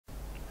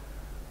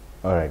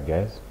Alright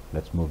guys,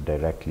 let's move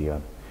directly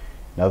on.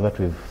 Now that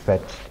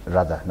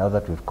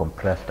we've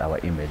compressed our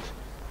image,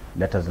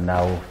 let us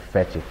now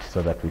fetch it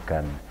so that we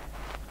can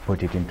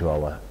put it into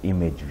our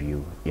image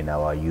view in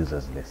our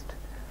users list.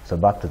 So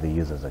back to the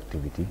users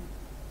activity,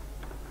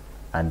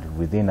 and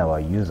within our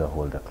user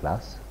holder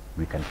class,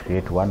 we can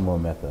create one more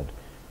method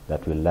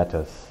that will let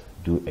us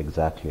do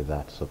exactly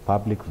that. So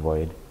public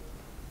void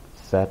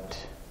set,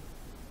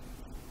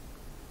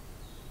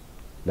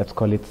 let's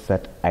call it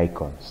set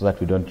icon, so that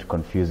we don't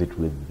confuse it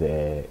with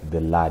the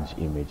large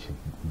image,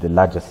 the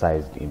larger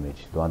sized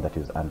image, the one that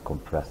is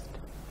uncompressed.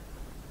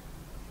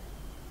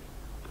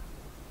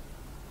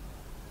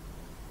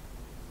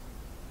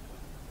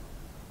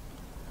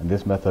 And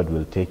this method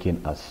will take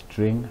in a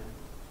string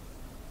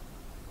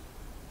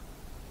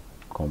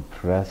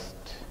compressed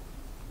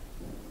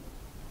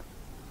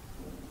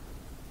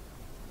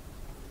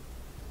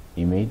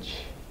image.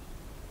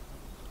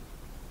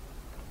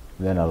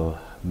 Then I'll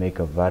make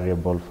a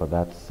variable for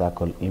that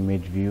circle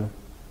image view.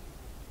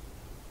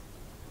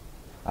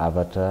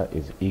 Avatar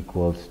is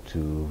equals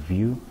to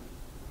view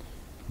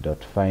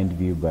dot find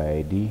view by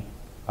id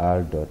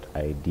r dot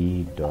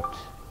id dot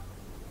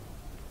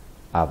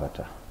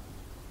avatar.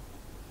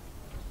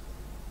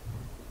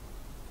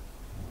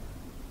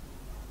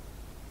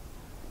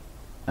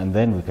 And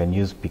then we can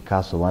use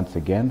Picasso once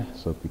again.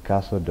 So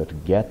Picasso dot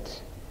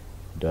get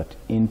dot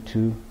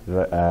into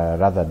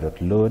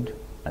dot load,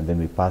 and then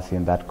we pass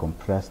in that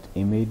compressed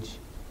image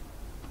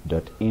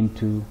dot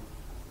into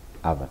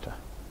avatar.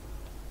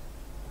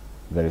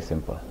 Very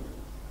simple.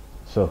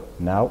 So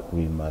now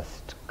we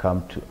must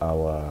come to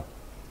our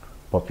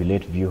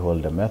populate view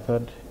holder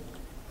method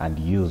and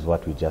use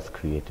what we just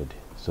created.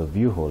 So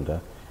view holder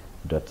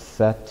dot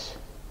set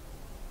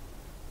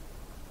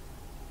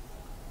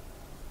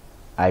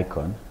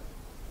icon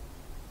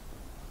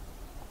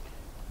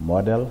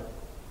model,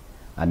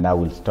 and now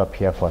we'll stop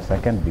here for a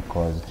second,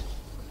 because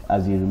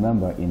as you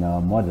remember, in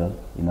our model,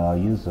 in our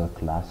user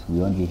class,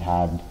 we only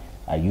had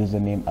a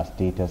username, a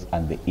status,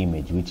 and the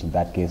image, which in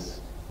that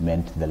case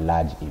meant the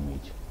large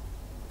image.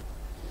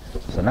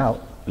 So now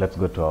let's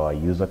go to our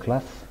user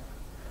class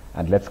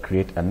and let's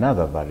create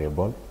another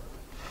variable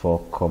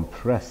for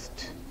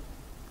compressed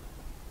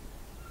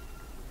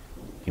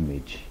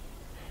image.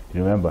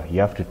 Remember,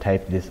 you have to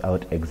type this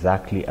out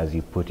exactly as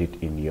you put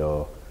it in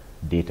your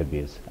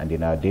database, and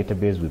in our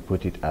database we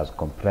put it as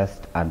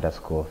compressed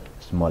underscore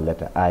small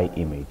letter I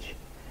image.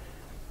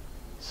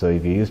 So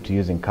if you're used to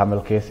using camel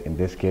case, in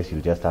this case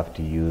you'll just have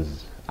to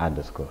use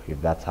underscore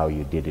if that's how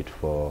you did it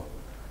for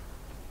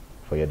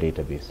your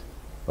database.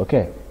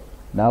 Okay,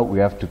 now we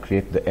have to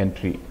create the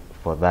entry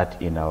for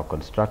that in our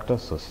constructor.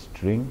 So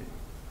string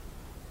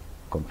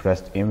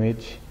compressed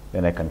image,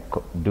 then I can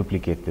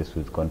duplicate this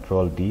with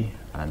Control D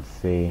and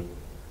say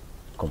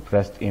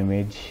compressed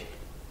image,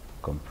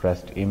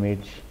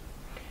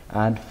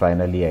 and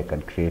finally I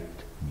can create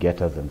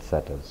getters and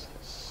setters.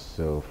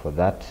 So for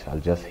that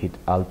I'll just hit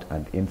Alt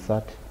and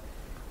insert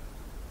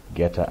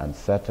getter and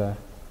setter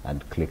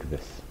and click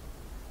this,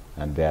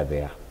 and there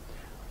they are.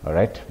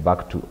 Alright,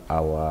 back to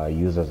our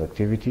users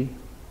activity.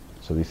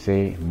 So we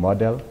say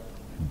model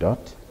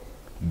dot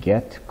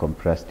get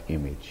compressed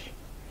image,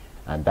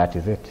 and that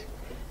is it.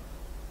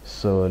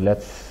 So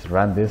let's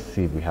run this,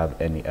 see if we have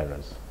any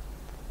errors.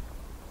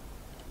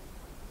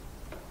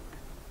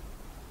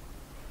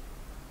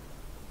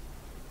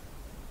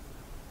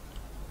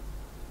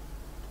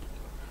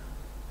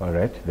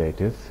 Alright, there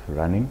it is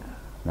running.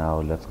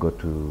 Now let's go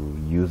to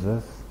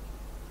users,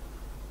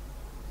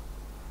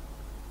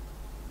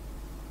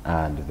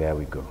 and there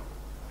we go.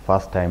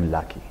 First time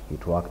lucky,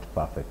 it worked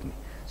perfectly.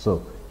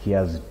 So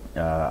here's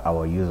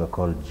our user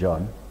called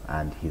John,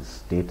 and his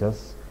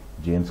status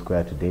join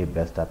square today,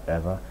 best app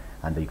ever.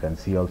 And you can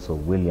see also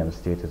William's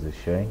status is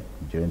showing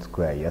join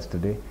square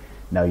yesterday.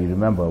 Now you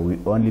remember, we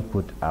only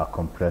put our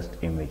compressed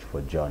image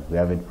for John, we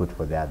haven't put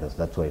for the others,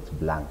 that's why it's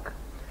blank.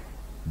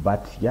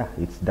 But yeah,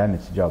 it's done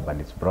its job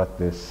and it's brought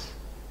this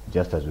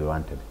just as we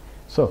wanted.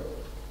 So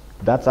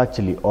that's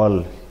actually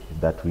all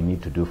that we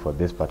need to do for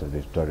this part of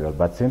the tutorial.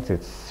 But since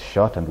it's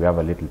short and we have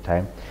a little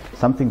time,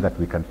 something that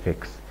we can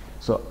fix.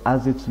 So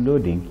as it's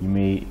loading,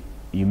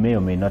 you may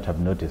or may not have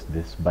noticed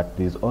this, but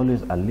there's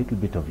always a little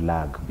bit of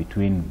lag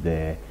between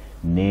the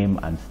name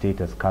and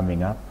status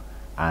coming up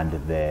and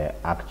the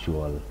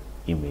actual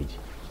image.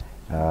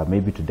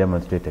 Maybe to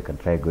demonstrate, I can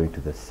try going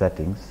to the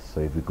settings.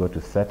 So if we go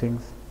to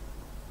settings,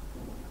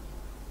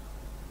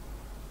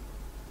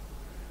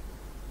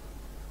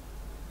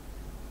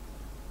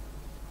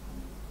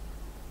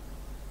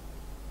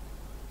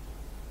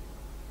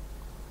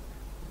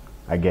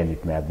 again,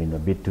 it may have been a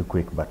bit too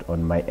quick, but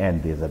on my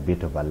end there's a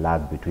bit of a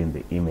lag between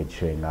the image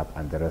showing up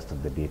and the rest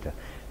of the data.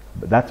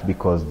 But that's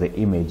because the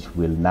image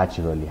will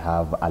naturally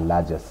have a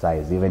larger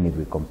size, even if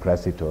we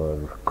compress it or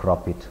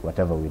crop it,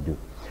 whatever we do.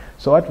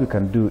 So what we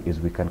can do is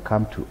we can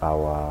come to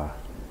our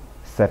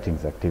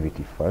settings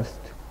activity first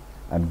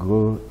and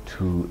go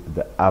to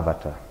the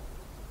avatar.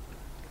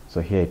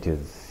 So here it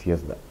is,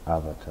 here's the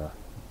avatar.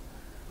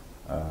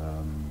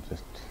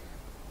 Just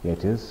here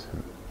it is,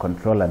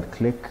 control and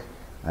click,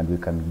 and we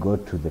can go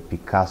to the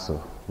Picasso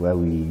where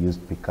we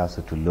used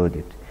Picasso to load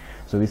it.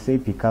 So we say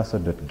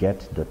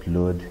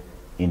picasso.get.load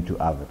into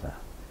avatar.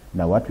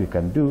 Now what we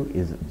can do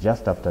is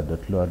just after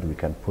 .load we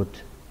can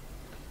put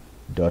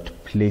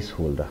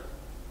 .placeholder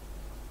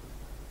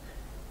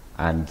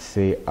and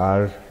say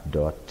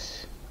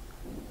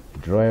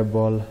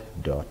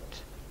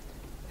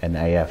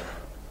r.drawable.nif,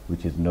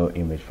 which is no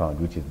image found,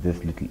 which is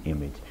this little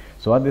image.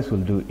 So what this will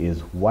do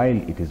is while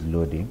it is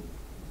loading,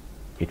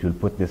 it will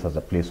put this as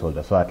a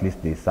placeholder, so at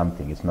least there is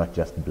something, it's not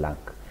just blank.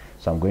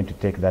 So I'm going to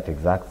take that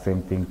exact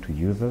same thing to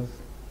users,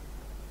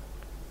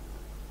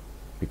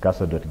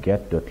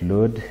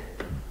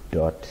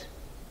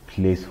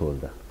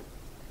 picasso.get.load.placeholder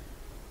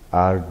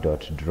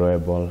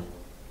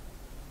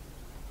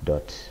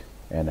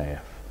r.drawable.nif.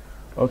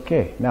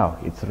 Okay, now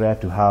it's rare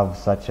to have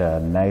such a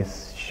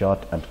nice, short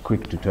and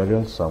quick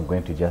tutorial, so I'm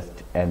going to just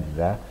end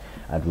there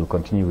and we'll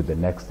continue with the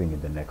next thing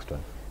in the next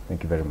one.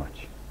 Thank you very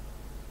much.